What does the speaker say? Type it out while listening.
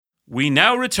we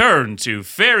now return to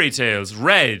fairy tales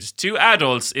read to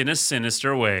adults in a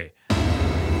sinister way.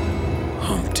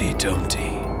 Humpty Dumpty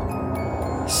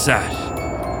sat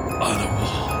on a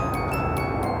wall.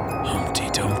 Humpty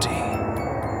Dumpty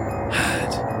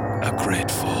had a great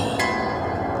fall.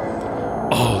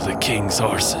 All the king's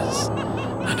horses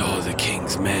and all the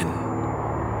king's men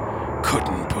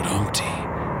couldn't put Humpty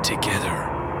together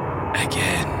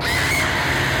again.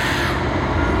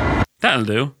 That'll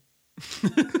do.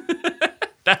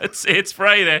 It's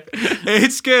Friday.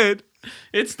 It's good.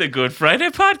 It's the Good Friday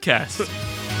podcast.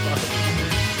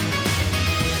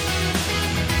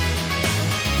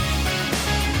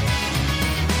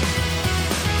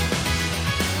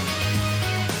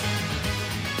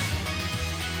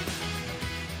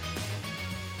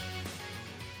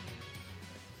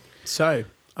 So,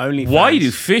 only Why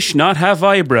do fish not have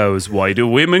eyebrows? Why do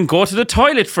women go to the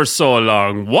toilet for so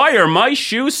long? Why are my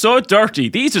shoes so dirty?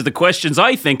 These are the questions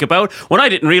I think about when I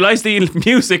didn't realise the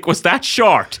music was that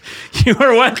short. You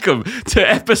are welcome to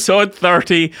episode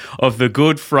 30 of the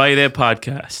Good Friday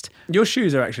podcast. Your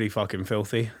shoes are actually fucking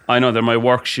filthy. I know, they're my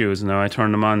work shoes now. I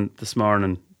turned them on this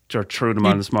morning. Or threw them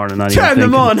on this morning. Turn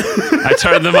them on. I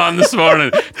turned them on this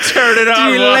morning. Turn it on.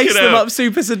 Do you lace them up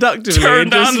super seductively?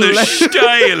 Turned on the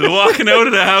style walking out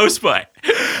of the house by.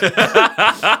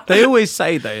 They always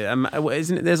say though,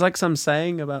 isn't it? There's like some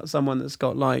saying about someone that's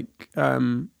got like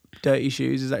dirty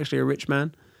shoes is actually a rich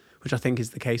man, which I think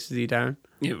is the case with you, Darren.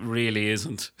 It really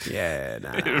isn't. Yeah,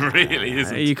 no. It really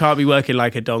isn't. You can't be working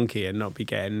like a donkey and not be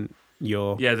getting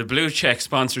your... Yeah, the blue check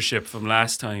sponsorship from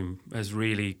last time has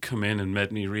really come in and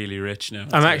made me really rich now.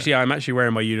 I'm actually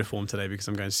wearing my uniform today because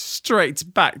I'm going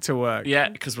straight back to work. Yeah,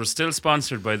 because we're still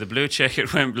sponsored by the blue check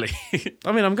at Wembley.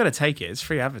 I mean, I'm going to take it. It's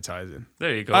free advertising.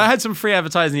 There you go. I had some free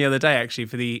advertising the other day actually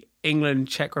for the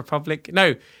England-Czech Republic.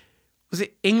 No, was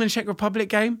it England-Czech Republic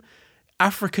game?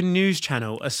 African news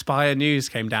channel, Aspire News,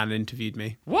 came down and interviewed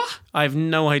me. What? I have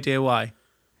no idea why.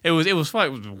 It was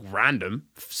random,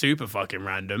 super fucking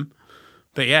random.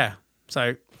 But yeah,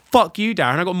 so fuck you,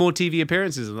 Darren. I got more TV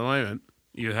appearances at the moment.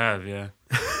 You have, yeah.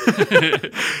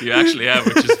 You actually have,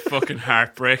 which is fucking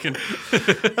heartbreaking.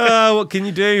 What can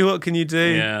you do? What can you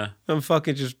do? Yeah. I'm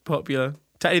fucking just popular.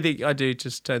 Anything I do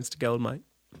just turns to gold, mate.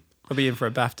 I'll be in for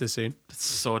a BAFTA soon. It's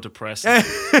so depressing.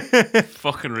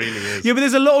 Fucking really is. Yeah, but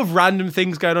there's a lot of random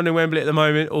things going on in Wembley at the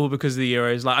moment, all because of the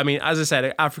Euros. Like, I mean, as I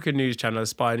said, African news channel,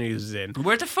 Spy News is in.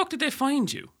 Where the fuck did they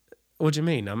find you? What do you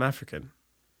mean? I'm African.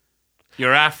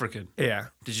 You're African? Yeah.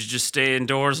 Did you just stay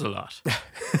indoors a lot?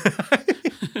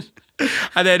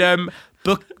 And then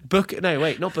not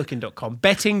booking.com,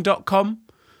 betting.com.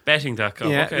 Betting.com.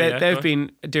 Yeah, okay, they've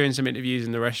been doing some interviews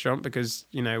in the restaurant because,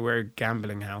 you know, we're a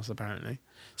gambling house apparently.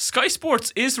 Sky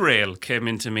Sports Israel came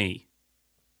into me.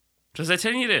 Was I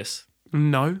telling you this?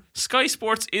 No. Sky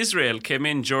Sports Israel came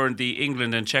in during the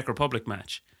England and Czech Republic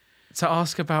match. To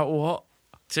ask about what?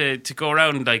 To go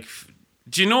around, like,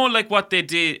 do you know, like, what they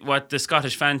did, what the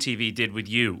Scottish Fan TV did with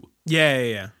you?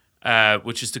 Yeah.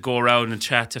 Which is to go around and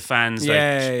chat to fans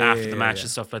after the match and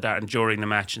stuff like that, and during the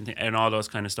match and all those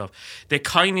kind of stuff. They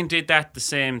kind of did that the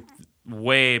same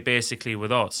way basically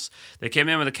with us. They came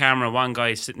in with a camera, one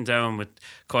guy sitting down with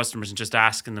customers and just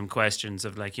asking them questions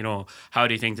of, like, you know, how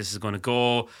do you think this is going to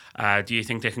go? Do you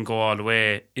think they can go all the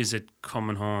way? Is it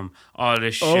coming home? All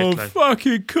this shit. Oh, like,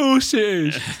 fucking course it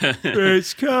is.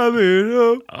 It's coming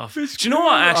up. Do you know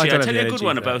what, actually? I'll tell you a good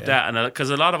one about that, and because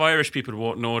a lot of Irish people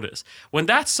won't know this. When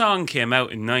that song came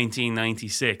out in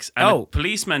 1996, and a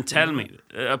policeman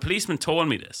told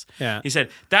me this. Yeah. He said,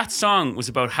 that song was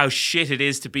about how shit it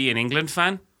is to be an England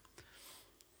fan.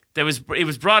 It was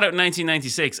brought out in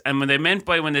 1996, and what they meant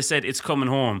by when they said it's coming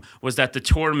home was that the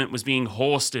tournament was being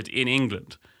hosted in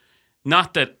England.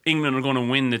 Not that England are going to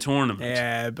win the tournament.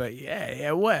 Yeah, but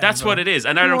yeah, whatever. That's what it is.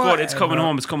 And I don't quote, it's coming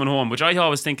home, which I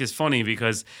always think is funny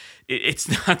because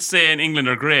it's not saying England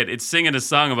are great. It's singing a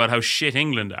song about how shit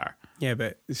England are. Yeah,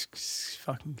 but it's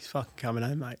fucking coming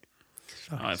home, mate.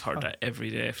 I've heard that every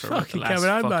day for the last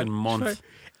fucking month.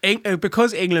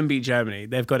 Because England beat Germany,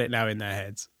 they've got it now in their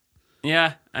heads.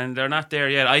 Yeah, and they're not there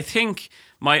yet. I think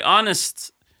my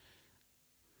honest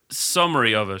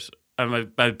summary of it,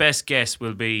 and my best guess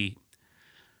will be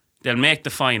they'll make the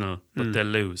final, but they'll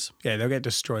lose. Yeah, they'll get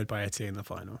destroyed by Italy in the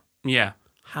final. Yeah.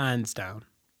 Hands down.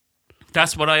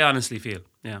 That's what I honestly feel,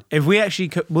 yeah. If we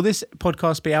actually will this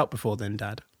podcast be out before then,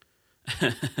 Dad?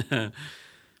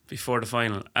 Before the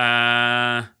final.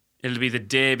 It'll be the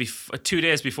day 2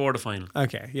 days before the final.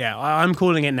 Okay, yeah. I'm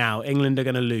calling it now. England are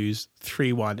going to lose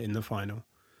 3-1 in the final.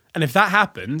 And if that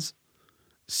happens,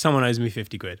 someone owes me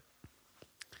 50 quid.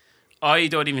 I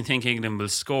don't even think England will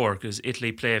score because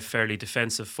Italy play fairly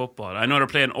defensive football. I know they're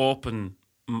playing open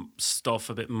stuff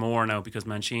a bit more now because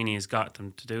Mancini has got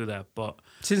them to do that. But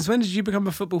Since when did you become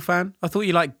a football fan? I thought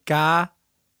you liked GA.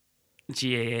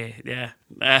 GAA, yeah.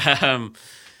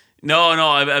 No,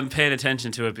 I'm paying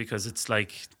attention to it because it's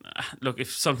like, look,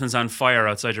 if something's on fire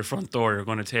outside your front door, you're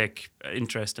going to take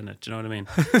interest in it. Do you know what I mean?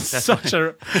 That's such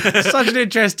an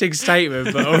interesting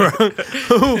statement, but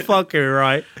all fucking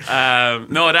right.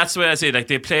 No, that's what I say. Like,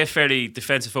 they play fairly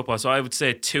defensive football, so I would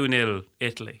say 2-0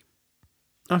 Italy.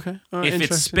 Okay. All right, if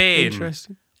it's Spain,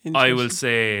 interesting. I will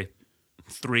say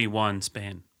 3-1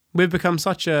 Spain. We've become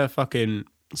such a fucking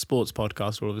sports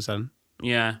podcast all of a sudden.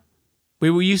 Yeah.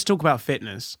 We used to talk about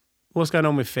fitness. What's going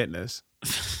on with fitness?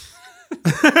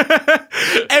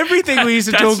 Everything we used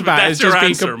to talk about has just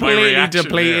been completely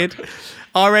depleted. Yeah.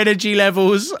 Our energy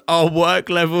levels, our work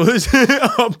levels,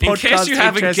 our podcast In case you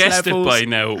haven't guessed levels. it by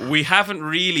now, we haven't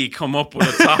really come up with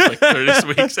a topic for this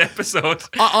week's episode.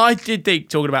 I did think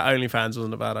talking about OnlyFans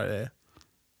wasn't a bad idea.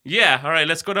 Yeah, all right,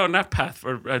 let's go down that path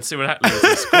and see what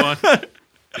happens. Go on.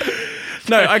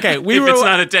 No, okay. If it's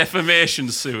not a defamation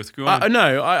suit, go on.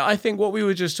 No, I think what we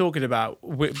were just talking about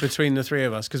between the three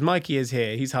of us, because Mikey is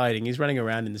here, he's hiding, he's running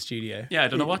around in the studio. Yeah, I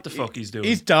don't know what the fuck he's doing.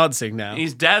 He's dancing now.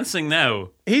 He's dancing now.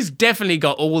 He's definitely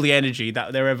got all the energy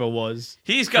that there ever was.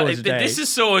 He's got. This is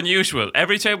so unusual.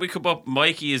 Every time we come up,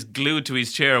 Mikey is glued to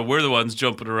his chair. We're the ones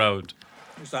jumping around.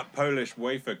 It's that Polish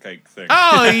wafer cake thing.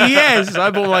 Oh, yes. I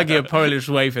bought Mikey a Polish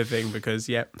wafer thing because,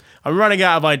 I'm running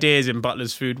out of ideas in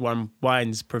Butler's Food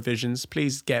Wines provisions.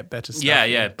 Please get better stuff.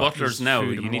 Yeah. Butler's now.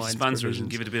 You need to sponsor us and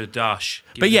give it a bit of dash.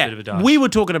 We were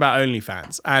talking about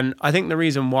OnlyFans. And I think the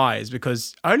reason why is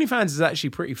because OnlyFans is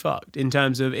actually pretty fucked in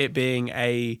terms of it being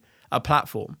a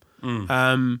platform.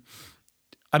 I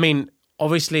mean,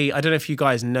 obviously, I don't know if you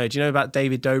guys know. Do you know about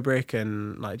David Dobrik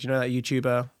and, do you know that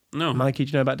YouTuber? No. Mikey, do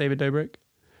you know about David Dobrik?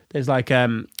 There's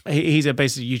he's a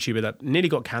basically YouTuber that nearly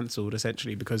got cancelled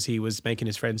essentially because he was making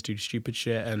his friends do stupid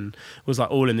shit and was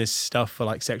all in this stuff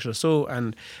for sexual assault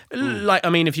and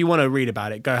if you want to read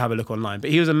about it, go have a look online. But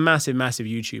he was a massive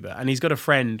YouTuber and he's got a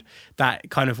friend that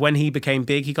kind of when he became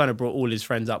big, he kind of brought all his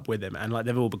friends up with him and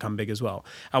they've all become big as well.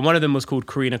 And one of them was called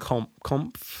Karina Kopf,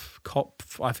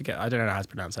 I forget, I don't know how to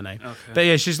pronounce her name. Okay. But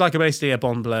yeah, she's basically a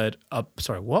blonde bird. A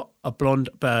blonde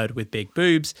bird with big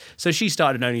boobs. So she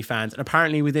started an OnlyFans, and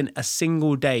apparently within a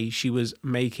single day, she was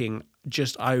making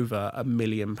just over $1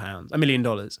 million.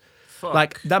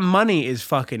 Fuck. That money is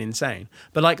fucking insane.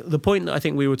 But the point that I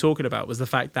think we were talking about was the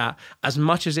fact that as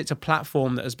much as it's a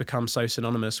platform that has become so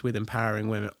synonymous with empowering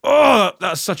women,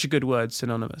 that's such a good word,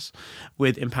 synonymous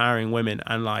with empowering women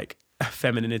and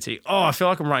femininity. I feel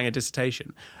like I'm writing a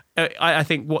dissertation. I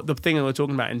think what the thing that we're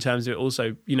talking about in terms of it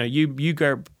also, you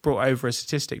brought over a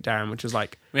statistic, Darren, which was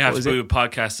we have to do a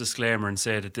podcast disclaimer and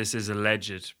say that this is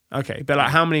alleged. Okay, but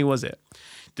how many was it?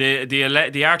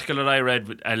 The article that I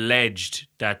read alleged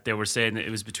that they were saying that it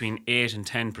was between 8 and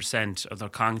 10% of their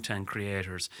content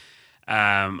creators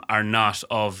are not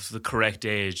of the correct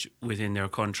age within their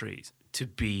countries to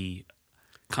be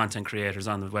content creators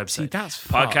on the website. See, that's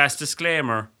podcast fucked.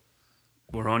 Disclaimer.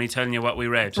 We're only telling you what we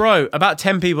read. Bro, about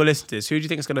 10 people listen to this. Who do you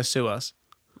think is going to sue us?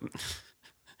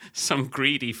 Some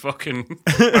greedy fucking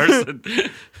person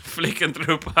flicking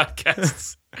through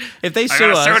podcasts. If they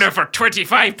sue us... I'm going to sue them for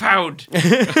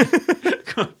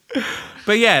 £25.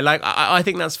 But yeah, I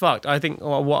think that's fucked. I think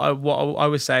what I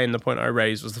was saying, the point I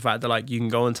raised was the fact that you can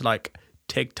go into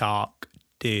TikTok,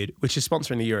 dude, which is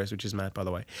sponsoring the Euros, which is mad, by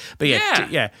the way. But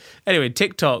yeah. Anyway,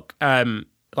 TikTok,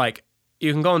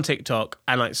 you can go on TikTok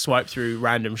and swipe through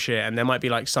random shit, and there might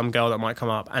be some girl that might come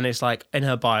up, and it's in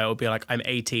her bio it'll be I'm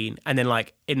 18, and then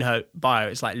in her bio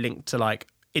it's linked to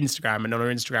Instagram, and on her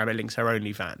Instagram it links her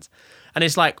OnlyFans, and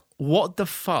it's what the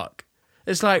fuck?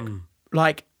 It's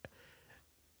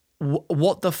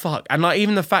what the fuck? And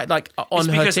even the fact on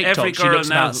her TikTok she looks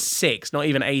about 6, not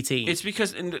even 18. It's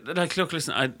because look,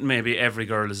 listen, maybe every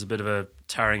girl is a bit of a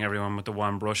tarring everyone with the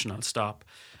one brush, and I'll stop.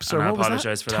 So and I what was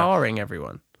apologize that? for Tarring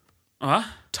everyone. What?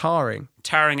 Tarring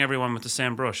everyone with the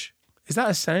same brush. Is that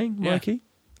a saying, Mikey?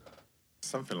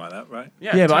 Something like that, right?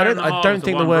 Yeah, but I don't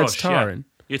think the word's tarring. Yeah.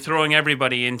 You're throwing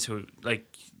everybody into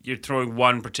you're throwing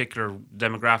one particular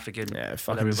demographic in. Yeah,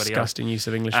 fucking disgusting use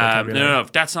of English vocabulary. No,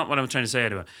 that's not what I'm trying to say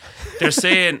anyway. They're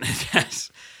saying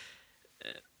yes.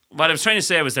 What I was trying to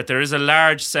say was that there is a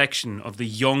large section of the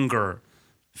younger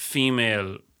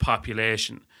female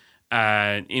population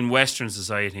in Western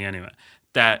society anyway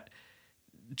that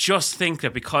just think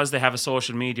that because they have a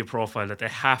social media profile that they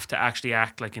have to actually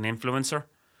act like an influencer.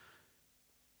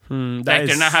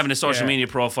 They're not having a social media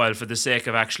profile for the sake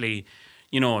of actually,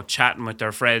 chatting with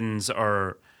their friends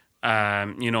or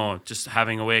just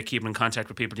having a way of keeping in contact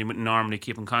with people you wouldn't normally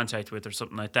keep in contact with or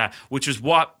something like that, which is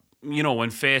what, when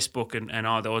Facebook and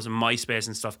all those and MySpace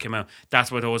and stuff came out,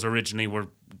 that's what those originally were,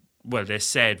 they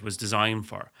said was designed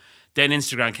for. Then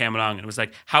Instagram came along and it was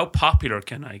like, how popular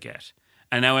can I get?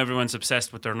 And now everyone's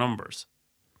obsessed with their numbers.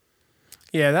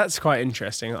 Yeah, that's quite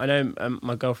interesting. I know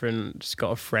my girlfriend just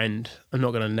got a friend. I'm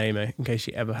not going to name her in case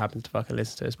she ever happens to fucking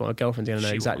listen to this, but my girlfriend's going to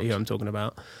know exactly who I'm talking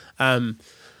about.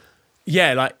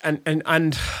 Yeah, like,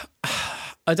 and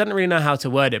I don't really know how to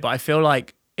word it, but I feel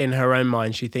like in her own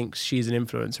mind, she thinks she's an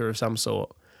influencer of some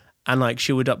sort. And like,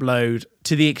 she would upload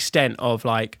to the extent of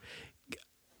like,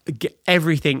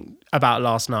 everything about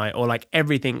last night or like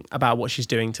everything about what she's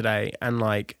doing today. And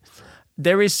like,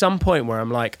 there is some point where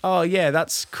I'm like, oh yeah,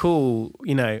 that's cool.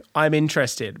 I'm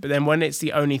interested. But then when it's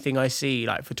the only thing I see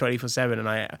like for 24/7 and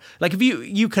I like, if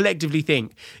you collectively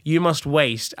think you must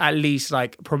waste at least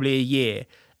like probably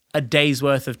a day's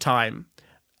worth of time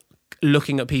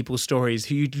looking at people's stories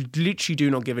who you literally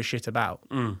do not give a shit about,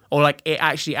 or like it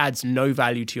actually adds no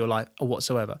value to your life or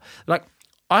whatsoever. Like,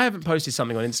 I haven't posted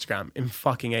something on Instagram in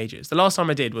fucking ages. The last time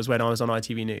I did was when I was on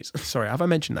ITV News. Sorry, have I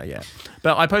mentioned that yet?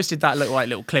 But I posted that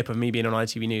little clip of me being on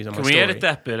ITV News on my story. Can we edit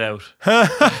that bit out?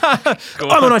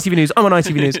 I'm on ITV News.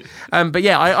 But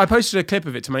yeah, I posted a clip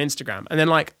of it to my Instagram. And then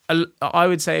like, I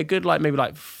would say a good like maybe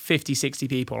like 50, 60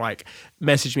 people like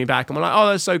messaged me back and were like,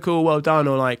 oh, that's so cool, well done.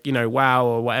 Or like, wow,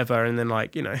 or whatever. And then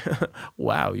like,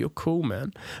 wow, you're cool,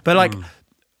 man. But like,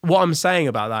 what I'm saying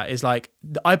about that is like,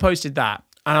 I posted that.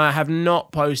 And I have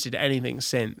not posted anything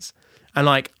since. And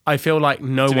like, I feel like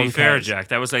no one cares. To be fair, Jack,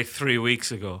 that was like 3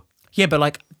 weeks ago. Yeah, but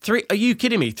like, are you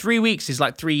kidding me? 3 weeks is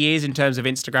like 3 years in terms of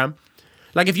Instagram.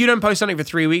 Like, if you don't post something for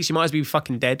 3 weeks, you might as well be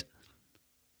fucking dead.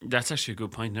 That's actually a good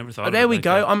point. Never thought But of it. there we like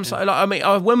go. that. I'm sorry.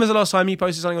 Like, when was the last time you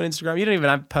posted something on Instagram? You don't even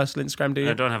have a personal Instagram, do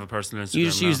you? I don't have a personal Instagram. You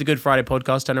just use the Good Friday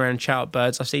podcast, turn around and shout at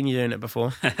birds. I've seen you doing it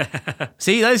before.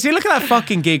 See, look at that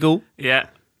fucking giggle. Yeah.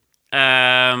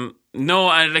 No,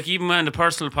 and like even on the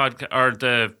personal podcast or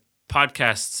the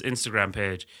podcast's Instagram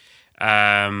page,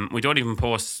 we don't even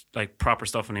post like proper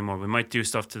stuff anymore. We might do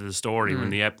stuff to the story when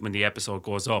the episode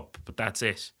goes up, but that's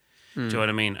it. Do you know what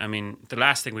I mean? I mean, the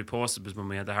last thing we posted was when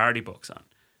we had the Hardy books on.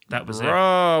 That was it.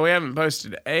 Bro, we haven't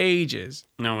posted in ages.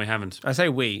 No, we haven't. I say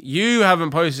we. You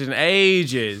haven't posted in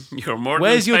ages. You're more than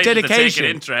Where's your dedication? to take an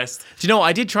interest. Do you know what?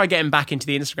 I did try getting back into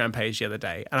the Instagram page the other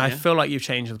day, and I feel like you've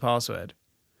changed the password.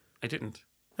 I didn't.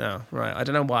 Oh, right. I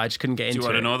don't know why. I just couldn't get into it. Do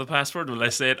you want to know the password? Will I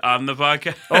say it on the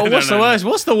podcast? Oh, what's the worst?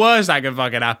 What's the worst that can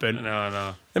fucking happen?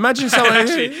 No. Imagine someone...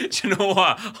 Actually, do you know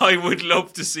what? I would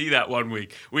love to see that one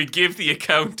week. We give the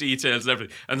account details and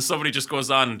everything, and somebody just goes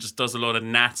on and just does a load of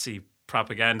Nazi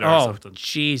propaganda or something. Oh,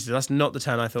 Jesus. That's not the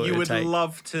turn I thought it would take. You would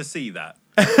love to see that.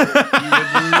 You would love to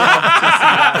see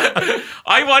that.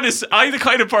 I'm the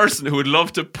kind of person who would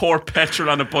love to pour petrol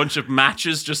on a bunch of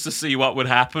matches just to see what would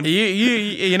happen.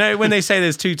 You know when they say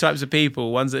there's two types of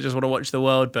people, ones that just want to watch the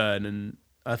world burn, and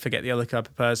I forget the other type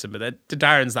of person, but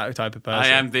Darren's that type of person. I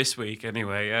am this week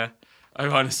anyway, yeah. I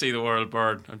want to see the world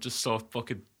burn. I'm just so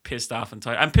fucking pissed off and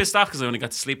tired. I'm pissed off because I only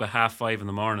got to sleep at 5:30 in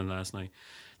the morning last night.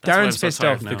 Darren's pissed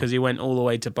off because he went all the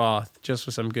way to Bath just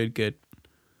for some good.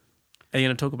 Are you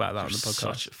going to talk about that on the podcast?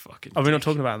 Such a fucking Are we not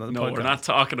talking about that on the podcast? No, we're not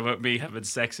talking about me having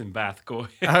sex in Bath. Go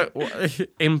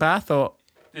in Bath or...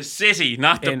 The city,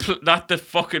 not the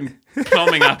fucking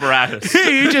plumbing apparatus.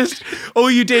 All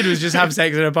you did was just have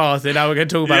sex in a bath, and now we're going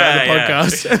to talk about it on the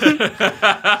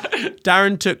podcast.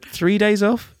 Darren took 3 days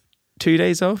off? 2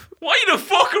 days off? Why the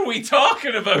fuck are we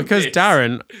talking about Because this?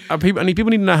 Darren, people need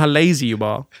to know how lazy you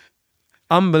are.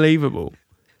 Unbelievable.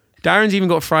 Darren's even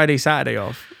got Friday, Saturday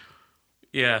off.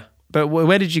 Yeah. But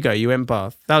where did you go? You went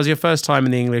Bath. That was your first time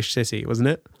in the English city, wasn't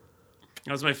it?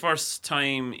 That was my first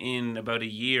time in about a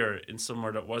year in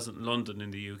somewhere that wasn't London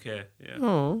in the UK. Yeah.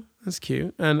 Oh, that's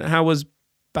cute. And how was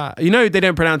Bath? You know they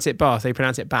don't pronounce it Bath; they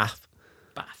pronounce it Bath.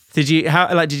 Bath. Did you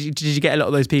get a lot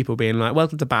of those people being like,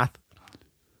 "Welcome to Bath"?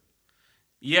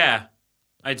 Yeah,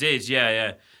 I did.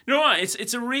 Yeah. You know what?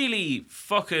 It's a really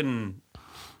fucking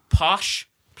posh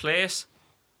place,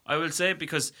 I would say,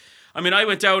 because I mean I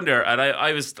went down there and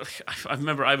I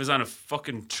remember I was on a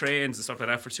fucking trains and stuff like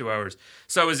that for 2 hours,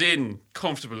 so I was in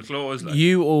comfortable clothes. Like.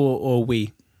 You or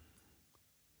we?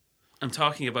 I'm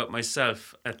talking about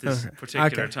myself at this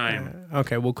particular time.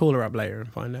 Okay, we'll call her up later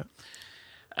and find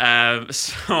out.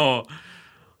 So,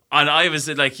 and I was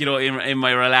like, in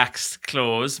my relaxed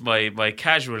clothes, my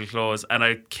casual clothes, and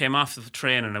I came off the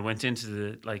train and I went into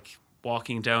the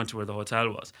walking down to where the hotel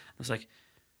was. I was like,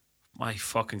 my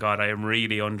fucking God, I am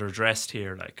really underdressed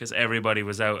here, because everybody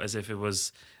was out as if it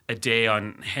was a day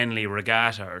on Henley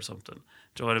Regatta or something.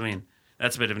 Do you know what I mean?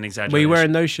 That's a bit of an exaggeration. Were you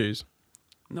wearing those shoes?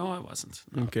 No, I wasn't.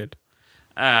 No. Good.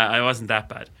 I wasn't that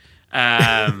bad.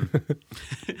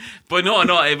 But no,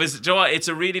 it was. You know what, it's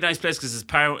a really nice place because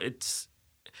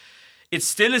it's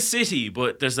still a city,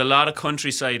 but there's a lot of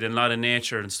countryside and a lot of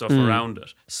nature and stuff around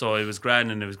it. So it was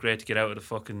grand and it was great to get out of the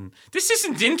fucking... This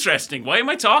isn't interesting. Why am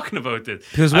I talking about this?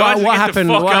 Because what happened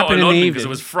in the evening? Because it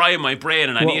was frying my brain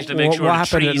and I needed to make sure the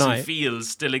trees and fields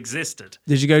still existed.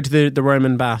 Did you go to the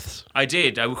Roman baths? I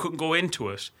did. I couldn't go into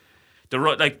it.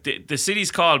 The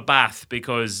city's called Bath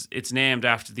because it's named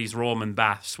after these Roman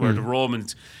baths where the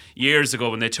Romans, years ago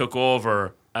when they took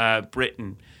over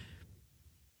Britain,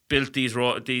 built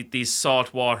these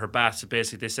saltwater baths.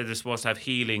 Basically, they said they're supposed to have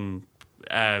healing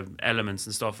elements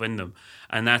and stuff in them,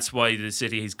 and that's why the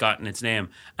city has gotten its name.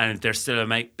 And there's still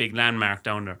a big landmark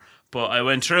down there. But I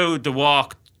went through the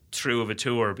walk through of a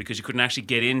tour because you couldn't actually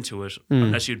get into it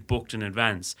unless you'd booked in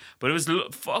advance. But it was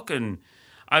fucking...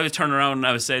 I was turning around and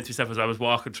I was saying to myself as I was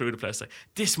walking through the place, like,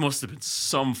 this must have been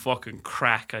some fucking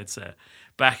crack, I'd say,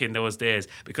 back in those days.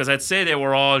 Because I'd say they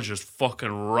were all just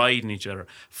fucking riding each other.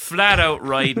 Flat out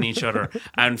riding each other.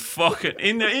 And fucking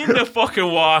in the fucking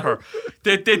water.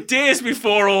 The days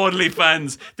before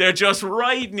OnlyFans, they're just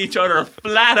riding each other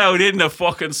flat out in the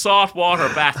fucking saltwater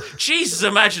bath. Jesus,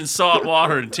 imagine salt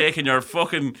water and taking your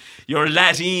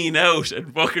latine out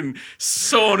and fucking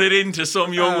sewing it into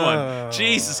some young one.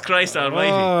 Jesus Christ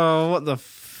almighty. Oh, what the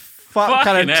fuck Fucking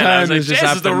kind of hell, I turn was like, has just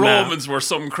Jesus, the happened now? Romans were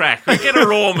some crack. We'll get a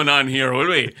Roman on here, will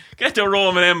we? Get the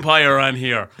Roman Empire on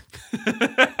here.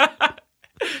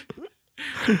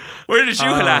 Where did you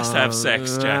last have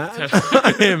sex, Jack?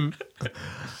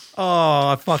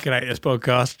 I fucking hate this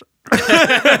podcast.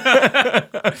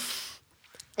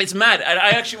 It's mad.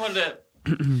 I actually wanted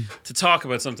to talk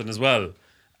about something as well.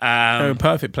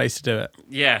 Perfect place to do it.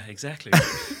 Yeah, exactly.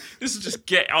 This is just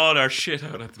get all our shit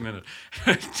out at the minute.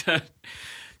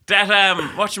 That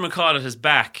whatchamacallit is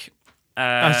back.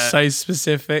 That's so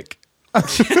specific.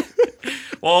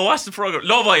 Well, what's the program?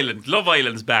 Love Island. Love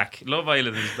Island's back. Love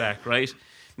Island is back, right?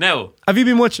 Now, have you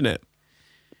been watching it?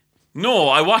 No,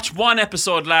 I watched one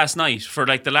episode last night for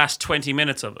like the last 20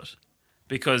 minutes of it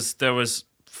because there was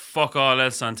fuck all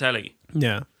else on telly.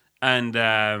 Yeah. And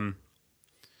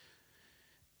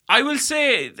I will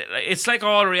say it's like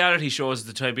all reality shows at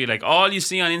the time. Be like all you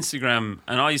see on Instagram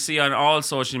and all you see on all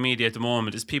social media at the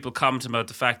moment is people commenting about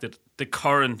the fact that the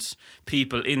current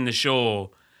people in the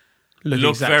show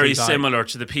look exactly very like similar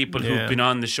to the people who've been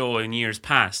on the show in years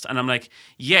past. And I'm like,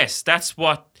 yes, that's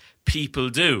what people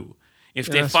do. If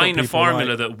they find a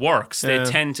formula that works, they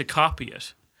tend to copy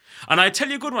it. And I tell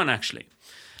you a good one actually.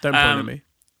 Don't point at me.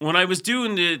 When I was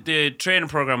doing the training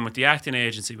program with the acting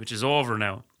agency, which is over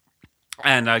now,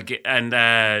 and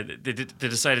they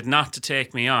decided not to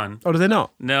take me on. Oh, did they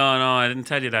not? No, I didn't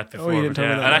tell you that before. You didn't tell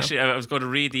me that. I was going to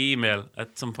read the email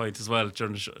at some point as well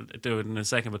during the show, do it in a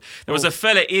second. But there was a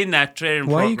fella in that training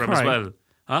program as well.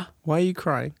 Huh? Why are you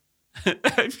crying?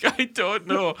 I don't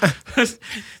know. There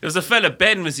was a fella,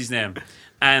 Ben was his name,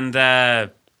 and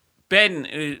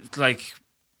Ben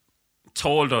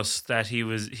told us that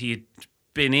he'd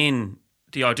been in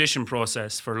the audition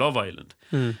process for Love Island,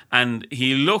 and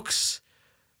he looks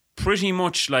pretty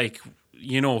much like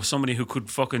somebody who could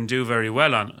fucking do very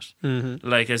well on it.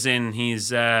 Like as in he's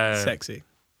sexy.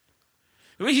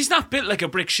 I mean, he's not built like a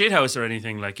brick shithouse or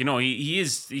anything. Like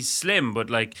he's slim, but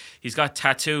like he's got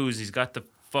tattoos. He's got the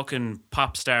fucking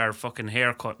pop star fucking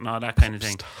haircut and all that kind of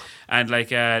thing. And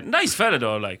like nice fella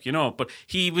though, but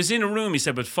he was in a room, he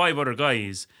said, with 5 other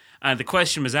guys, and the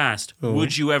question was asked,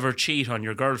 would you ever cheat on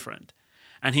your girlfriend?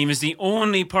 And he was the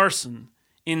only person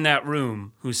in that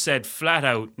room who said flat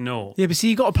out no. Yeah, but see,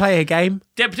 you got to play a game.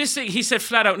 Yeah, but this thing, he said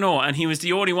flat out no, and he was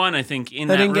the only one, I think, in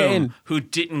that room who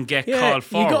didn't get called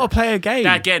forward. You got to play a game.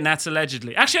 Again, that's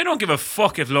allegedly. Actually, I don't give a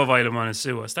fuck if Love Island want to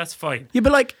sue us. That's fine. Yeah,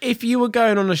 but like, if you were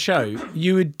going on a show,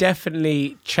 you would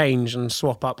definitely change and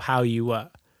swap up how you were.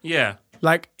 Yeah.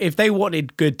 Like, if they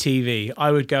wanted good TV,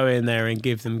 I would go in there and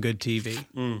give them good TV.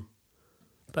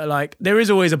 But like, there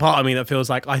is always a part of me that feels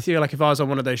like, I feel like if I was on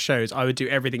one of those shows, I would do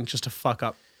everything just to fuck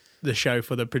up the show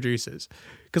for the producers.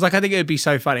 Because like, I think it would be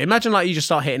so funny. Imagine like you just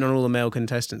start hitting on all the male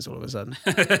contestants all of a sudden.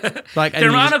 Like,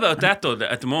 they're on about that though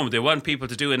at the moment. They want people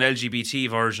to do an LGBT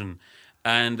version.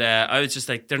 And I was just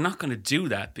like, they're not going to do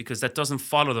that because that doesn't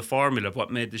follow the formula of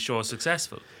what made the show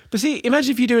successful. But see, imagine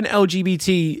if you do an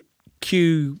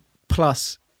LGBTQ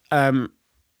plus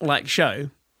like show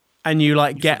and you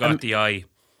like get... Forgot the I.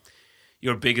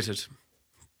 You're bigoted.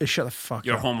 Shut the fuck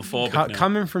You're up. homophobic now.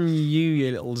 Coming from you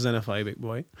little xenophobic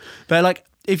boy. But like,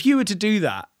 if you were to do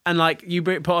that and like you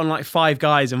put on like 5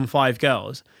 guys and 5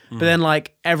 girls, but then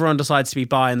like everyone decides to be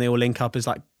bi and they all link up as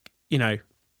like, you know,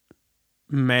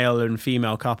 male and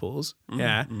female couples,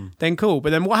 then cool.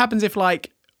 But then what happens if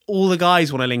like all the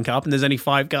guys want to link up and there's only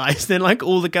 5 guys? Then like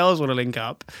all the girls want to link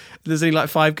up, there's only like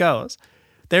 5 girls.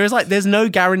 There's no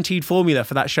guaranteed formula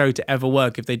for that show to ever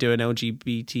work if they do an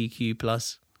LGBTQ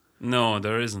plus. No,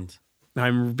 there isn't.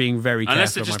 I'm being very careful.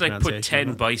 Unless they just like put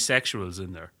 10 bisexuals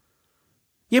in there.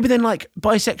 Yeah, but then like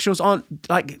bisexuals aren't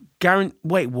like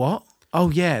Wait, what? Oh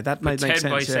yeah, that makes sense.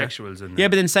 10 bisexuals in there. Yeah,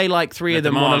 but then say like 3 of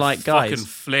them want to like guys. Fucking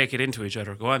flake it into each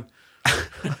other. Go on.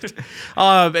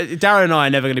 But Darren and I are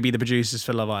never going to be the producers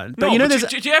for Love Island. But no, you know,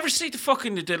 do you ever see the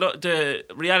fucking the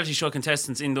reality show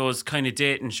contestants in those kind of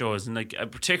dating shows, and like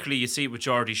particularly you see it with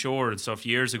Geordie Shore and stuff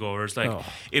years ago, where it's like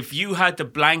if you had the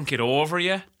blanket over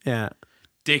you,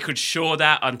 they could show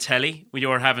that on telly when you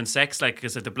were having sex, like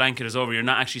because if the blanket is over, you're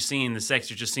not actually seeing the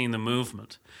sex, you're just seeing the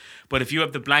movement. But if you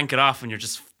have the blanket off and you're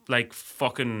just like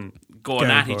fucking going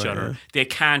at each other, they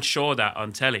can't show that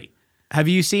on telly. Have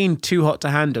you seen Too Hot to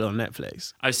Handle on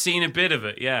Netflix? I've seen a bit of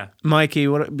it, yeah. Mikey,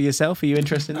 what be yourself? Are you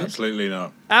interested in this? Absolutely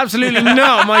not. Absolutely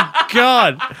not. My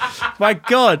God. My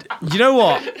God. You know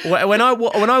what? When I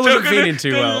wasn't feeling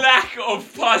too well. The lack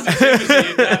of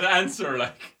positivity in that answer,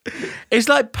 like. It's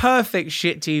like perfect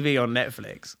shit TV on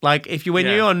Netflix. Like when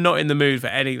you're not in the mood for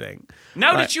anything.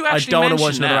 Now like, that you actually I don't mention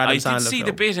watch another that, Adam I Sandler did see film.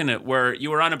 the bit in it where you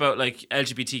were on about like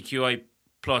LGBTQI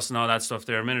plus and all that stuff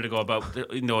there a minute ago about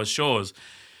in those shows.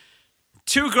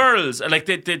 2 girls, like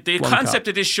the concept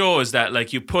of this show is that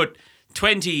like you put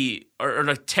 20 or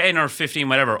like 10 or 15,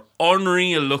 whatever,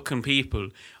 unreal looking people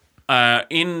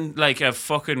in like a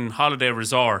fucking holiday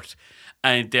resort,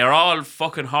 and they're all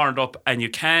fucking horned up, and you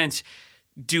can't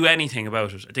do anything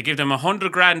about it. They give them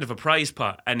 $100,000 of a prize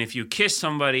pot, and if you kiss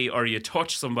somebody or you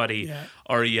touch somebody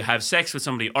or you have sex with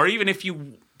somebody, or even if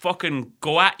you fucking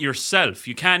go at yourself,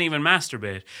 you can't even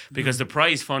masturbate because the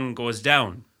prize fund goes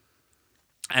down.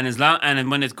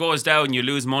 And when it goes down, you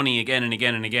lose money again and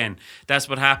again and again. That's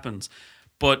what happens.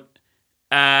 But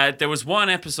there was one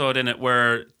episode in it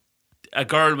where a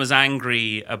girl was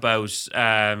angry about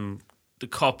the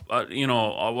cup,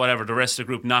 or whatever, the rest of the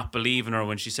group not believing her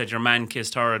when she said your man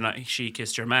kissed her and not she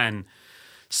kissed your man.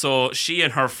 So she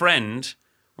and her friend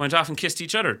went off and kissed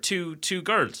each other, two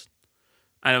girls,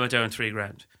 and it went down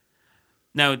 $3,000.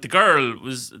 Now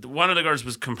one of the girls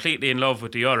was completely in love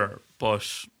with the other,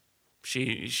 but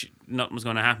she nothing was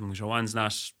going to happen because her one's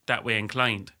not that way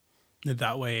inclined.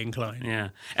 That way inclined. Yeah.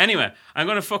 Anyway, I'm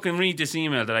going to fucking read this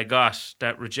email that I got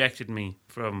that rejected me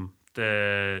from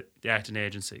the acting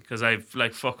agency because I've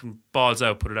like fucking balls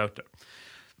out put it out there.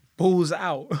 Balls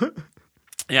out?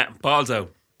 Yeah, balls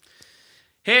out.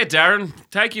 Hey Darren,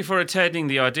 thank you for attending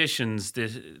the auditions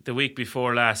the week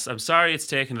before last. I'm sorry it's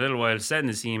taken a little while to send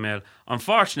this email.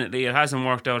 Unfortunately, it hasn't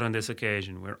worked out on this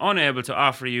occasion. We're unable to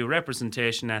offer you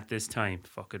representation at this time.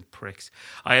 Fucking pricks.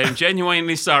 I am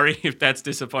genuinely sorry if that's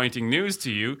disappointing news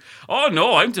to you. Oh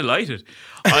no, I'm delighted.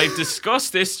 I've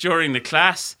discussed this during the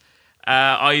class.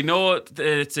 I know that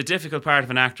it's a difficult part of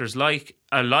an actor's life,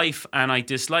 and I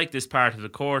dislike this part of the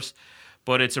course,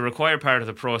 but it's a required part of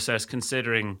the process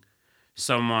considering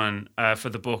someone for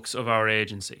the books of our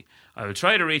agency. I will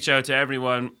try to reach out to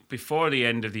everyone before the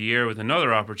end of the year with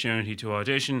another opportunity to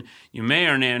audition. You may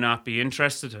or may not be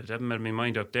interested. I haven't made my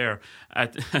mind up there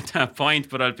at that point,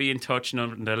 but I'll be in touch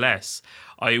nonetheless.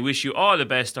 I wish you all the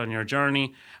best on your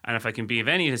journey, and if I can be of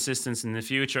any assistance in the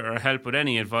future or help with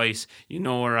any advice, you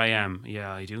know where I am.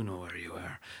 Yeah, I do know where you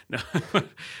are. No,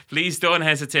 please don't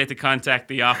hesitate to contact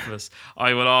the office.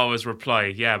 I will always reply.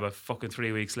 Yeah, but fucking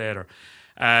 3 weeks later.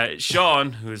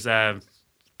 Sean, who's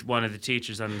one of the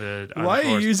teachers on the Why are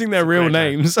you using their real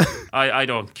names? I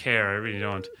don't care, I really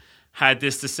don't. Had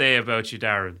this to say about you,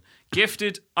 Darren.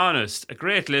 Gifted, honest, a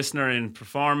great listener in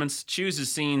performance,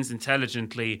 chooses scenes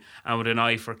intelligently and with an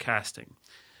eye for casting.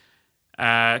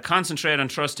 Concentrate on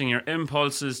trusting your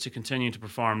impulses to continue to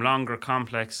perform longer,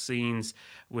 complex scenes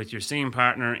with your scene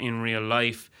partner in real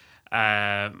life.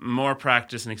 More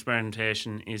practice and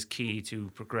experimentation is key to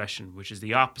progression, which is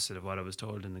the opposite of what I was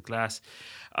told in the class.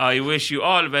 I wish you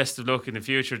all the best of luck in the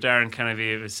future. Darren, can I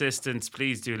be of assistance?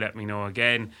 Please do let me know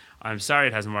again. I'm sorry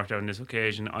it hasn't worked out on this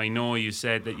occasion. I know you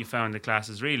said that you found the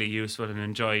classes really useful and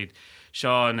enjoyed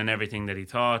Sean and everything that he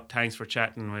thought. Thanks for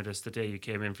chatting with us the day you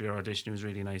came in for your audition. It was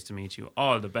really nice to meet you.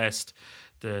 All the best.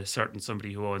 The certain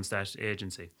somebody who owns that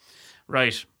agency.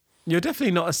 Right. You're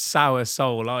definitely not a sour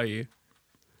soul, are you?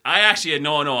 I actually,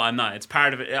 no, I'm not. It's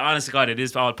part of it. Honest to God, it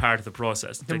is all part of the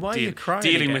process. Then why are you crying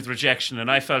dealing again? With rejection, and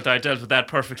I felt I dealt with that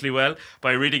perfectly well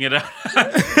by reading it out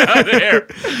there.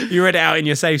 You read it out in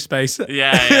your safe space.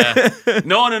 Yeah.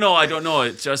 No, I don't know.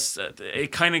 It just,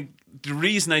 it kind of, the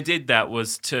reason I did that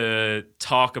was to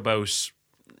talk about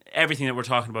everything that we're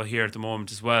talking about here at the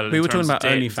moment as well. We in were talking terms of about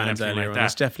datings and OnlyFans everything earlier like on.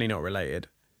 It's that. definitely not related.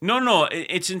 No,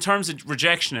 it's in terms of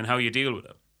rejection and how you deal with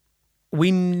it. We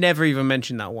never even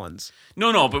mentioned that once.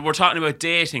 No, but we're talking about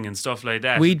dating and stuff like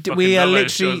that. We Fucking are Love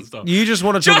Island shows literally. and stuff. You just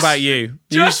want to talk about you.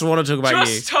 You just want to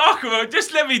talk about you.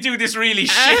 Just let me do this really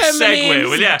shit segue,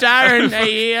 will ya? Darren,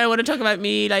 I want to talk about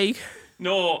me. Like,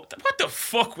 No, what the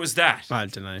fuck was that? I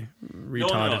don't know, No,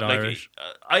 retarded like, Irish.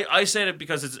 I said it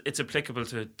because it's applicable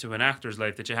to an actor's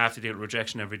life that you have to deal with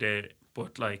rejection every day.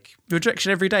 But like,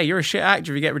 Rejection every day. You're a shit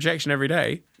actor if you get rejection every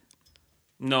day.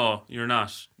 no, you're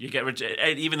not. You get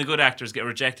even the good actors get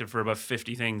rejected for about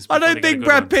 50 things. I before don't they get a think good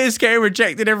Brad one. Pitt's getting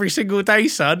rejected every single day,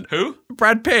 son. Who?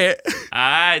 Brad Pitt.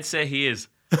 I'd say he is.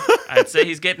 I'd say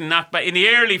he's getting knocked back in the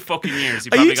early fucking years. He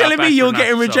Are probably you got telling me back you're for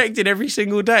getting knocked, rejected every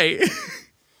single day?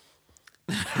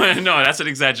 So. No, that's an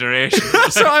exaggeration.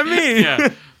 That's what I mean. Yeah.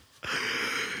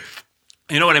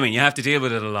 You know what I mean? You have to deal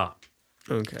with it a lot.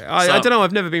 Okay. I don't know.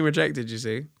 I've never been rejected, you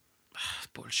see.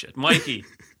 Bullshit. Mikey.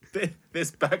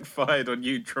 This backfired on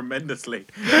you tremendously.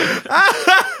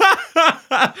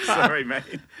 Sorry, mate.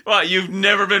 What, you've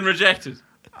never been rejected?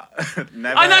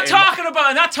 Never I'm not in- talking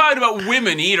about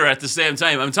women either at the same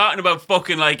time. I'm talking about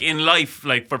fucking like in life,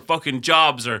 like for fucking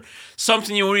jobs or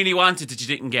something you really wanted that you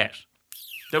didn't get.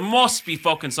 There must be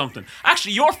fucking something.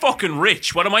 Actually, you're fucking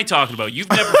rich. What am I talking about? You've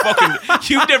never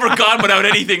gone without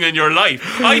anything in your life.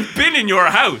 I've been in your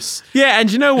house. Yeah,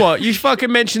 and you know what? You fucking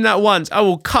mentioned that once. I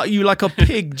will cut you like a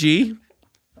pig, G.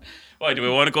 Why do we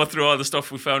want to go through all the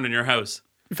stuff we found in your house?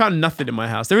 We found nothing in my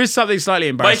house. There is something slightly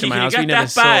embarrassing Mikey, in my can you house. get We never that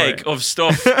saw bag it. of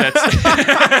stuff that's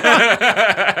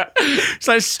It's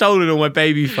like stolen all my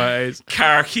baby photos.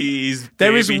 car keys?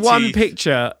 There is baby one teeth?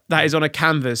 picture that is on a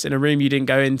canvas in a room you didn't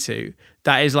go into.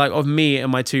 That is like of me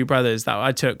and my two brothers that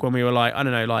I took when we were like, I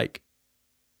don't know, like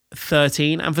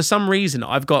 13. And for some reason,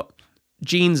 I've got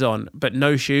jeans on, but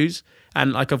no shoes.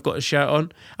 And like I've got a shirt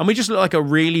on. And we just look like a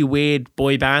really weird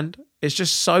boy band. It's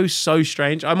just so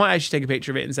strange. I might actually take a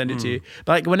picture of it and send it to you.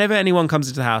 But like whenever anyone comes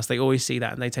into the house, they always see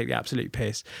that and they take the absolute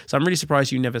piss. So I'm really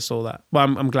surprised you never saw that.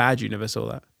 Well, I'm glad you never saw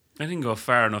that. I didn't go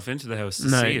far enough into the house to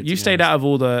No, see it. you stayed out of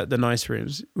all the nice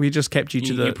rooms. We just kept you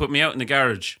to the... You put me out in the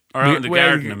garage. Or out in the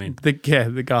garden, I mean. The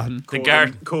garden. The garden.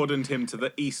 Cordoned him to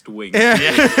the east wing.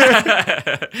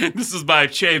 This is my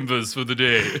chambers for the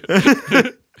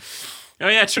day. Oh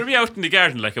yeah, threw me out in the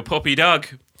garden like a puppy dog.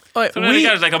 Like, So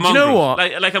like a do mongrel. you know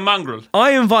what? Like a mongrel.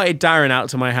 I invited Darren out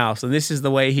to my house, and this is the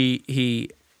way he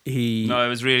No, it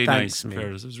was really thanks nice. me.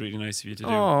 Fairness. It was really nice of you to do.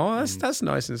 Oh, that's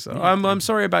nice and so. I'm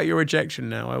sorry about your rejection.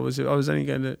 Now I was only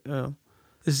going to. Oh,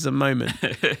 this is a moment.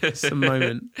 It's a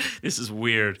moment. This is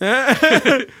weird.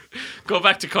 Go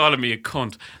back to calling me a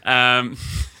cunt.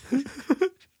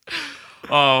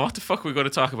 Oh, what the fuck are we going to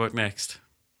talk about next?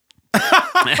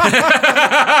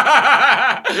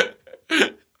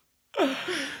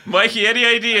 Mikey, any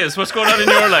ideas? What's going on in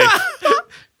your life?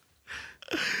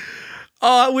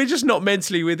 We're just not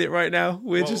mentally with it right now.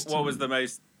 What was the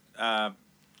most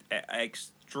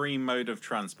extreme mode of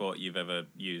transport you've ever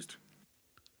used?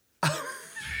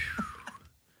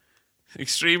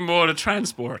 Extreme mode of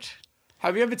transport.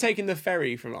 Have you ever taken the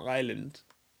ferry from Ireland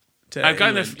to I've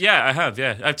gotten England? yeah, I have.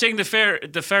 Yeah, I've taken the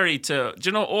ferry to. Do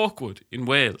you know Oakwood in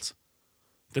Wales?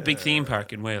 The big theme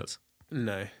park in Wales.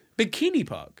 No. Bikini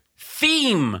Park.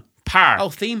 Theme park. Oh,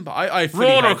 theme park. I fully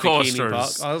Roller heard Bikini coasters.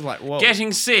 Park. I was like, whoa.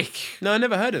 Getting sick. No, I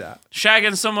never heard of that.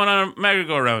 Shagging someone on a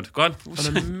merry-go-round. Go on.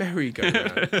 On a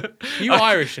merry-go-round. You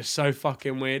Irish are so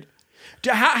fucking weird.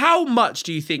 How much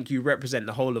do you think you represent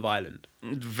the whole of Ireland?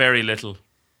 Very little.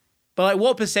 But like,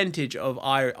 what percentage of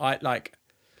I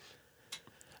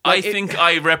think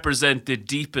I represent the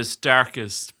deepest,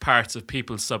 darkest parts of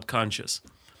people's subconscious.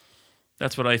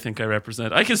 That's what I think I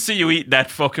represent. I can see you eating that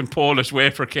fucking Polish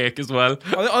wafer cake as well.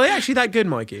 Are they actually that good,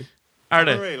 Mikey? Are I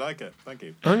they? really like it. Thank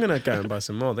you. I'm gonna go and buy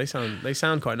some more. They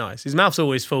sound quite nice. His mouth's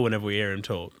always full whenever we hear him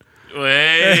talk.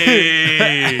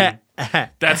 Hey,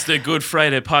 that's the Good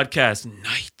Friday podcast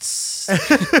nights.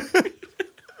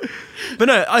 But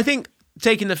no, I think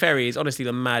taking the ferry is honestly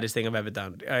the maddest thing I've ever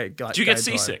done. Do you get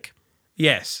seasick?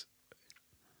 Yes.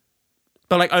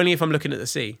 But like only if I'm looking at the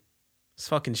sea. It's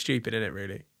fucking stupid, isn't it,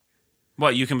 really?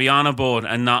 What, you can be on a boat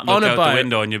and not look On a out boat. the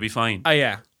window and you'll be fine? Oh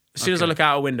yeah. As soon as I Okay. look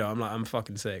out a window, I'm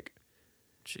fucking sick.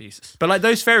 Jesus. But like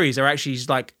those ferries are actually just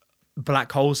like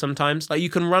black holes sometimes. Like you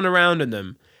can run around in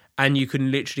them and you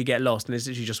can literally get lost and it's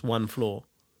literally just one floor.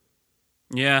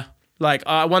 Yeah. Like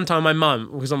one time, my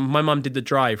mum did the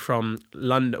drive from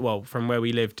London, well, from where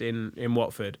we lived in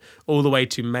Watford, all the way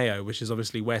to Mayo, which is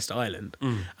obviously West Island.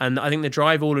 And I think the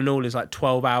drive all in all is like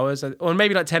 12 hours, or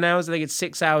maybe like 10 hours. I think it's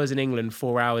 6 hours in England,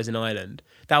 4 hours in Ireland.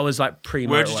 That was like pre-motorway.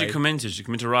 Where did you come into? Did you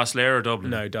come into Rosslare or Dublin?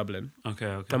 No, Dublin.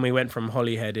 Okay. And we went from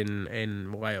Holyhead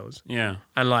in Wales. Yeah.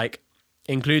 And like,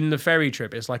 including the ferry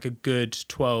trip, it's like a good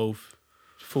 12,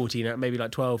 14, maybe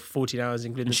like 12, 14 hours,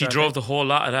 including And the she traffic. drove the whole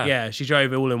lot of that? Yeah, she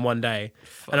drove it all in one day.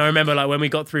 And I remember like when we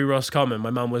got through Roscommon, my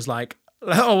mum was like,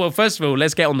 oh, well, first of all,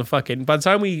 let's get on the fucking... By the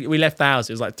time we left the house,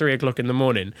 it was like 3 o'clock in the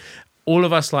morning. All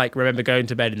of us like remember going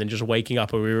to bed and then just waking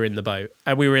up and we were in the boat.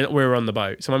 And we were on the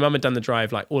boat. So my mum had done the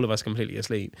drive, like all of us completely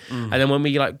asleep. And then when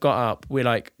we like got up, we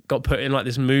like got put in like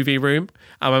this movie room.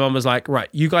 And my mum was like, right,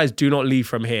 you guys do not leave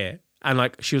from here. And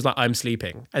like she was like, I'm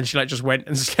sleeping. And she like just went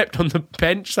and slept on the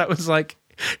bench that was like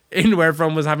in where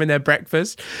everyone was having their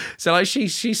breakfast. So like she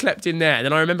slept in there. And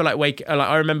then I remember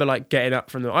like getting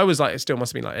up from I was like, it still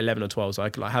must have been like 11 or 12. So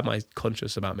I could like have my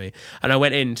conscious about me. And I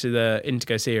went in to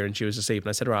go see her and she was asleep. And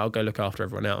I said, all right, I'll go look after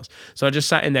everyone else. So I just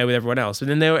sat in there with everyone else. And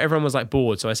then everyone was like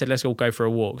bored. So I said, let's all go for a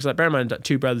walk. Because like bear in mind,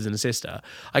 2 brothers and a sister.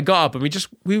 I got up and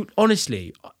we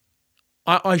honestly,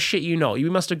 I shit you not, we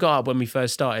must have got up when we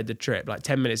first started the trip, like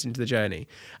 10 minutes into the journey.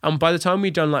 And by the time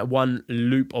we'd done like one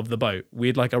loop of the boat,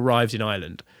 we'd like arrived in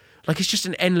Ireland. Like it's just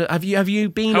an endless... Have you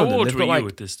been How on them? old They've were got, you like,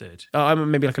 at this stage? I'm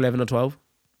maybe like 11 or 12.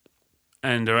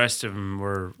 And the rest of them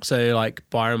were... So like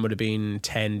Byron would have been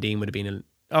 10, Dean would have been...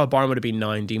 Byron would have been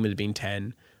 9, Dean would have been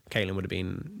 10, Caitlin would have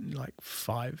been like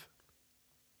 5,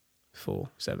 4,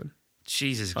 7.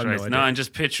 Jesus I've no Christ. idea. No, I'm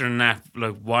just picturing that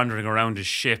like wandering around a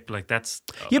ship. Like that's...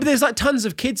 Yeah, but there's like tons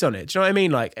of kids on it. Do you know what I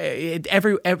mean? Like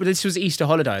every this was Easter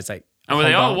holidays. Like, And were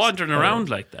they all Hobart. wandering around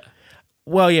like that?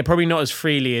 Well, yeah, probably not as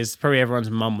freely as probably everyone's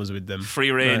mum was with them.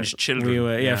 Free range children. We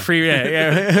were, free,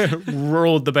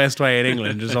 ruled the best way in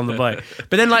England, just on the boat.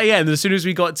 But then, like, and as soon as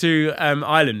we got to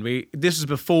Ireland, this was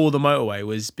before the motorway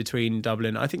was between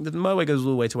Dublin. I think the motorway goes all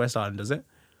the way to West Island, does it?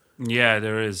 Yeah,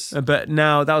 there is. But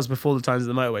now that was before the times of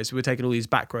the motorway, so we were taking all these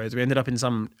back roads. We ended up in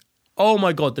some, oh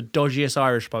my god, the dodgiest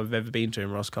Irish pub I've ever been to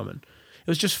in Roscommon. It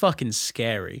was just fucking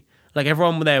scary. Like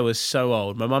everyone there was so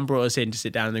old. My mum brought us in to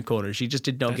sit down in the corner. She just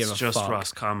did not give a fuck. It's just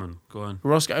Roscommon. Go on.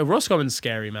 Roscommon's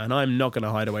scary, man. I'm not going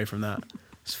to hide away from that.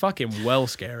 It's fucking well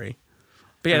scary.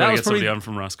 But yeah, I'm that gonna was get somebody probably on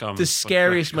from Roscommon. the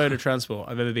scariest mode of transport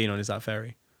I've ever been on is that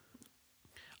ferry.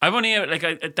 I've only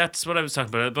that's what I was talking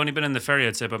about. I've only been in the ferry,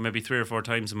 I'd say, about maybe 3 or 4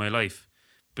 times in my life.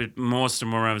 But most of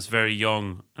them were when I was very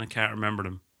young and I can't remember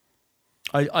them.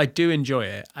 I do enjoy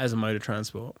it as a mode of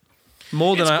transport.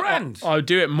 More than It's grand. I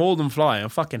do it more than flying. I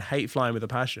fucking hate flying with a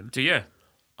passion. Do you?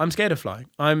 I'm scared of flying.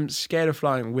 I'm scared of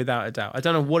flying without a doubt. I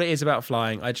don't know what it is about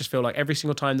flying. I just feel like every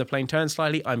single time the plane turns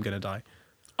slightly, I'm going to die.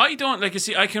 I don't, like, you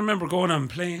see, I can remember going on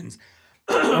planes.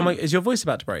 I'm like, is your voice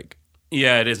about to break?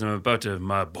 Yeah, it is. I'm about to,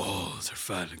 my balls are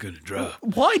finally going to drop.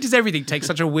 Why does everything take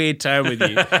such a weird turn with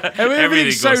you? Everything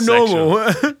Everything's so goes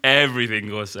normal. Everything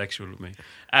goes sexual with me.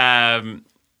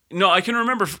 No, I can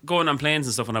remember going on planes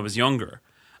and stuff when I was younger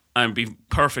and be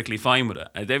perfectly fine with it.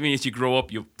 And then as you grow up,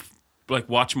 you like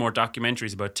watch more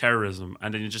documentaries about terrorism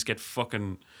and then you just get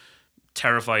fucking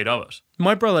terrified of it.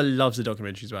 My brother loves the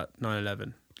documentaries about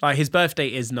 9/11. Like his birthday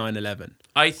is 9/11.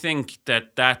 I think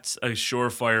that that's a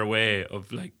surefire way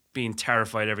of like being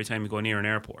terrified every time you go near an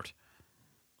airport.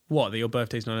 What, that your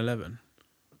birthday's 9/11?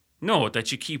 No,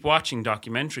 that you keep watching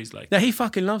documentaries like No, he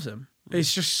fucking loves them.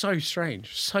 It's just so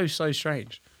strange. So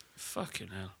strange. fucking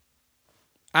hell.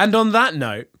 And on that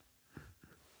note...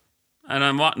 And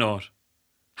on what note?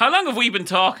 How long have we been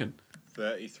talking?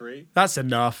 33. That's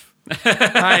enough.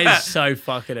 That is so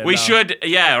fucking enough. We should,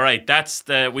 yeah, right.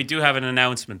 We do have an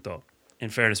announcement though. In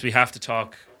fairness, we have to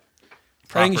talk I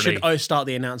properly. think you should start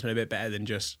the announcement a bit better than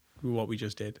just what we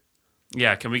just did.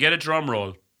 Yeah, can we get a drum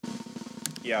roll?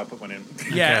 Yeah, I'll put one in.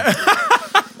 Yeah.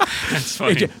 That's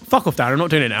fine. Fuck off, Darren. I'm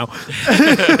not doing it now.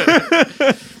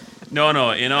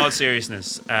 No, in all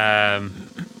seriousness,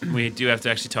 we do have to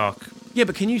actually talk. Yeah,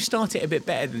 but can you start it a bit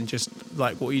better than just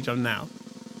like what you've done now?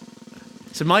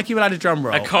 So Mikey will add a drum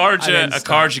roll. A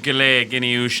Carja Gale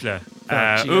Guinea Ushla.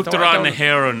 Uachtarán na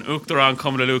Héireann, Uachtarán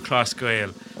Cumla Lú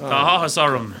Closcail. Tá hachas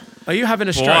orm. Are you having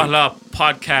a stroke? Boala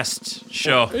podcast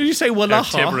show. Did you say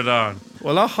wallaha? Tibradán.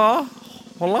 Wallaha?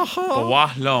 Wallaha?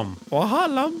 Bawahlam.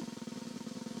 Wahalam?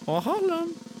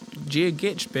 Wahalam? Gia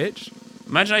Gitch, bitch.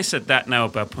 Imagine I said that now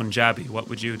about Punjabi. What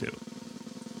would you do?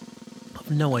 I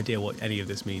have no idea what any of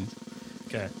this means.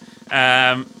 Okay.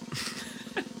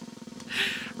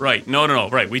 Right. No.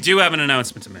 Right. We do have an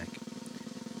announcement to make.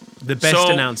 The best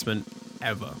announcement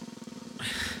ever.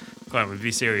 Go on, we'll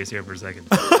be serious here for a second.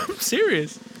 I'm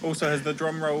serious. Also, has the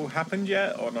drum roll happened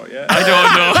yet or not yet? I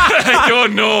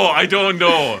don't know. I don't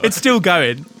know. It's still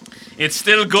going. It's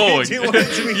still going. Do you want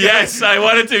it to be Yes, I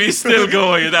want it to be still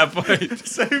going at that point.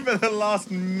 So for the last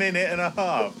minute and a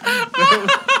half.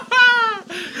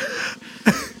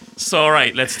 So, all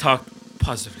right, let's talk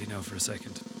positively now for a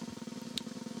second.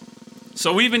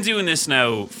 So we've been doing this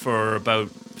now for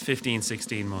about 15,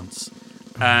 16 months.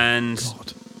 And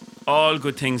God. all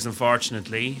good things,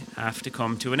 unfortunately, have to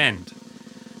come to an end.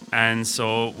 And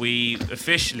so we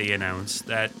officially announced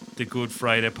that the Good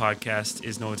Friday podcast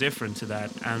is no different to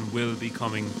that and will be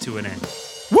coming to an end.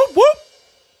 Whoop whoop.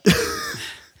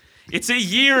 It's a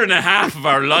year and a half of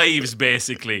our lives,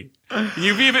 basically. Can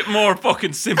you be a bit more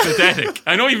fucking sympathetic?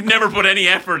 I know you've never put any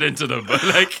effort into them, but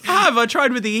like... I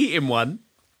tried with the eating one.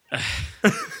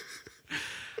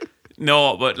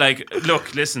 No, but like,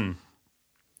 look, listen.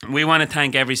 We want to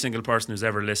thank every single person who's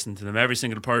ever listened to them, every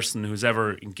single person who's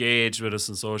ever engaged with us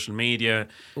on social media,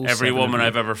 every woman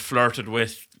I've ever flirted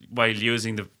with while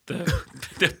using the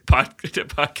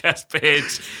podcast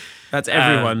page. That's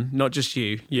everyone, not just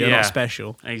you. You're not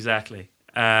special. Exactly.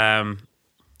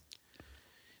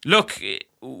 Look,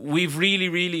 we've really,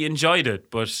 really enjoyed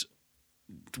it, but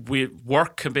with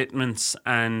work commitments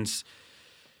and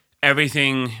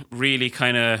everything really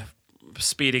kind of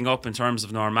speeding up in terms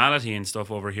of normality and stuff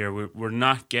over here, we're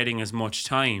not getting as much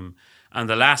time. And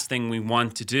the last thing we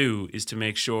want to do is to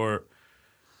make sure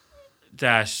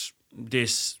that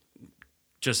this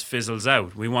just fizzles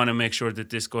out. We want to make sure that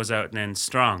this goes out and ends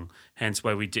strong. Hence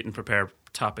why we didn't prepare a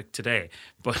topic today.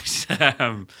 But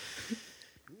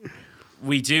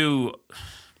we do...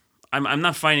 I'm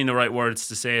not finding the right words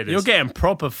to say this. You're getting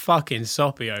proper fucking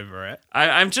soppy over it.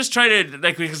 I'm just trying to,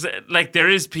 like, because, like, there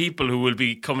is people who will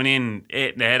be coming in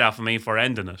eating the head off of me for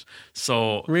ending it.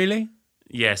 So... Really?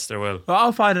 Yes, there will. Well,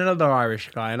 I'll find another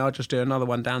Irish guy and I'll just do another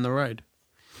one down the road.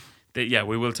 Yeah,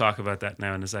 we will talk about that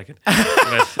now in a second.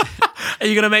 But, are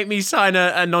you going to make me sign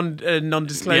a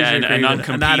non-disclosure agreement? a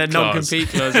non-compete and a clause. non-compete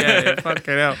clause. Yeah,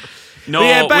 fucking hell. no, But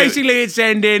yeah, basically it's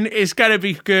ending. It's going to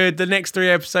be good. The next 3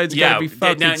 episodes are going to be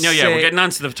fucking sick. We're getting on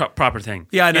to the proper thing.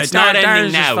 Yeah, I know. It's not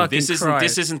ending Darren's just now. fucking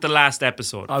This isn't the last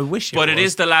episode. I wish it But was. it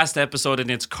is the last episode in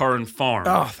its current form.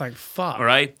 Oh, thank fuck. All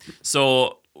right?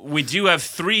 So we do have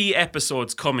 3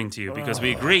 episodes coming to you because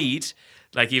we agreed,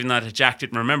 like even though Jack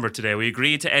didn't remember today, we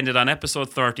agreed to end it on episode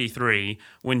 33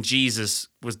 when Jesus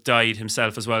was died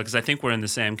himself as well, because I think we're in the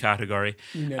same category.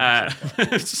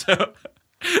 So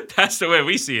that's the way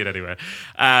we see it anyway.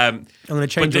 I'm going to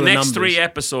change But the all next numbers. 3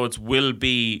 episodes will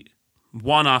be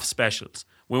one-off specials.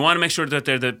 We want to make sure that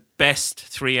they're the best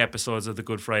 3 episodes of the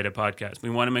Good Friday podcast. We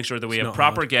want to make sure that we have not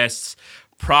proper hard. guests,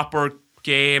 proper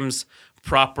games,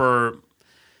 proper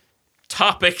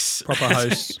topics. Proper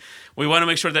hosts. We want to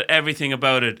make sure that everything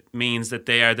about it means that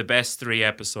they are the best 3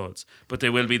 episodes, but they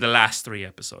will be the last 3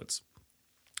 episodes.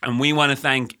 And we want to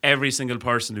thank every single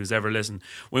person who's ever listened.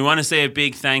 We want to say a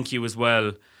big thank you as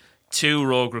well to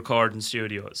Rogue Recording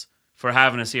Studios for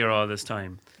having us here all this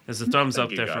time. There's a thumbs up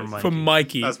you, there guys. from Mikey. From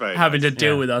Mikey That's very having nice. to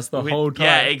deal with us the whole time.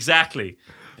 Yeah, exactly.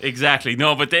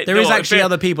 No, but There is actually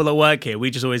other people that work here.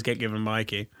 We just always get given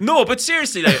Mikey. No, but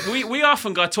seriously, like, we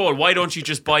often got told, why don't you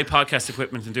just buy podcast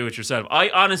equipment and do it yourself?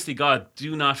 I honestly, God,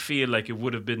 do not feel like it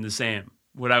would have been the same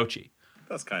without you.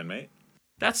 That's kind, mate.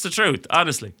 That's the truth,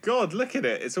 honestly. God, look at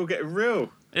it. It's all getting real.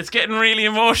 It's getting really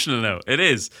emotional now. It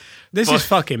is. This But- is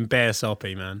fucking bare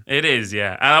soppy, man. It is,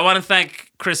 yeah. And I want to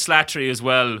thank Chris Slattery as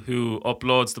well, who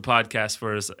uploads the podcast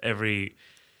for us every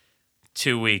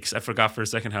 2 weeks. I forgot for a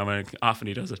second how often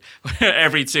he does it.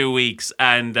 Every 2 weeks.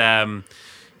 And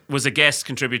was a guest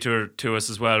contributor to us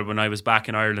as well when I was back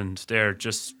in Ireland there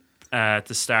just at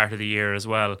the start of the year as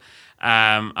well.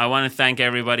 I want to thank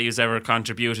everybody who's ever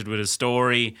contributed with a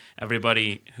story,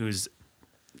 everybody who's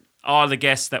all the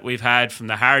guests that we've had, from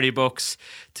the Hardy books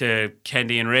to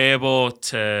Kendi and Rabo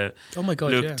to Oh my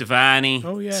God, Luke yeah. Devani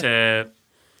Oh, yeah. to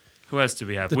who else do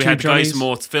we have? The We two had Guys Johnnies.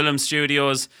 Moth Film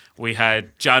Studios. We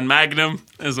had John Magnum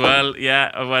as well. Yeah,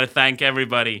 I want to thank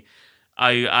everybody.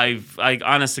 I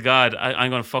honest to God, I'm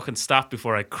going to fucking stop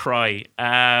before I cry.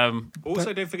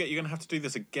 Also, don't forget, you're going to have to do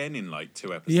this again in like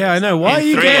 2 episodes. Yeah, I know. Why are in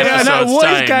you 3 getting? I know. episodes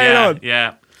What is time. going on?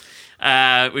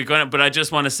 Yeah. We're gonna, but I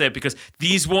just want to say, because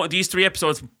these 3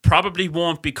 episodes probably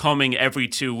won't be coming every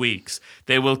 2 weeks.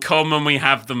 They will come when we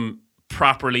have them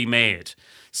properly made.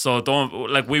 So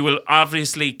we will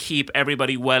obviously keep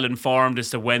everybody well informed as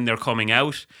to when they're coming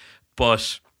out,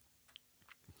 but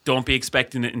don't be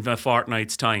expecting it in a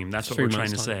fortnight's time. That's what 3 we're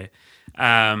trying to months' say.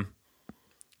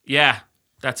 Yeah,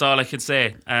 that's all I can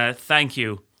say. Thank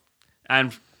you,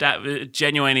 and that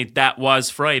genuinely, that was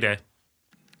Friday.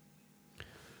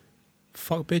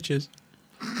 Fuck bitches.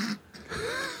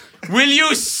 Will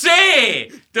you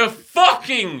say the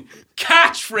fucking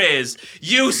catchphrase,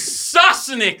 you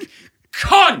Sosnick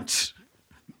cunt?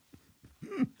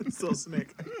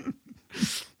 Sosnick.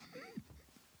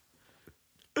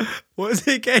 What was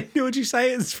it again? Would you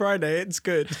say it's Friday? It's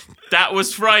good. That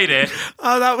was Friday.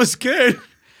 Oh, that was good.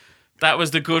 That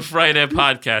was the Good Friday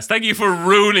podcast. Thank you for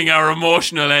ruining our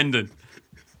emotional ending.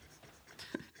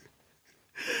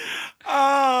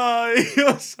 Oh,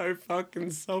 you're so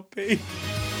fucking soppy.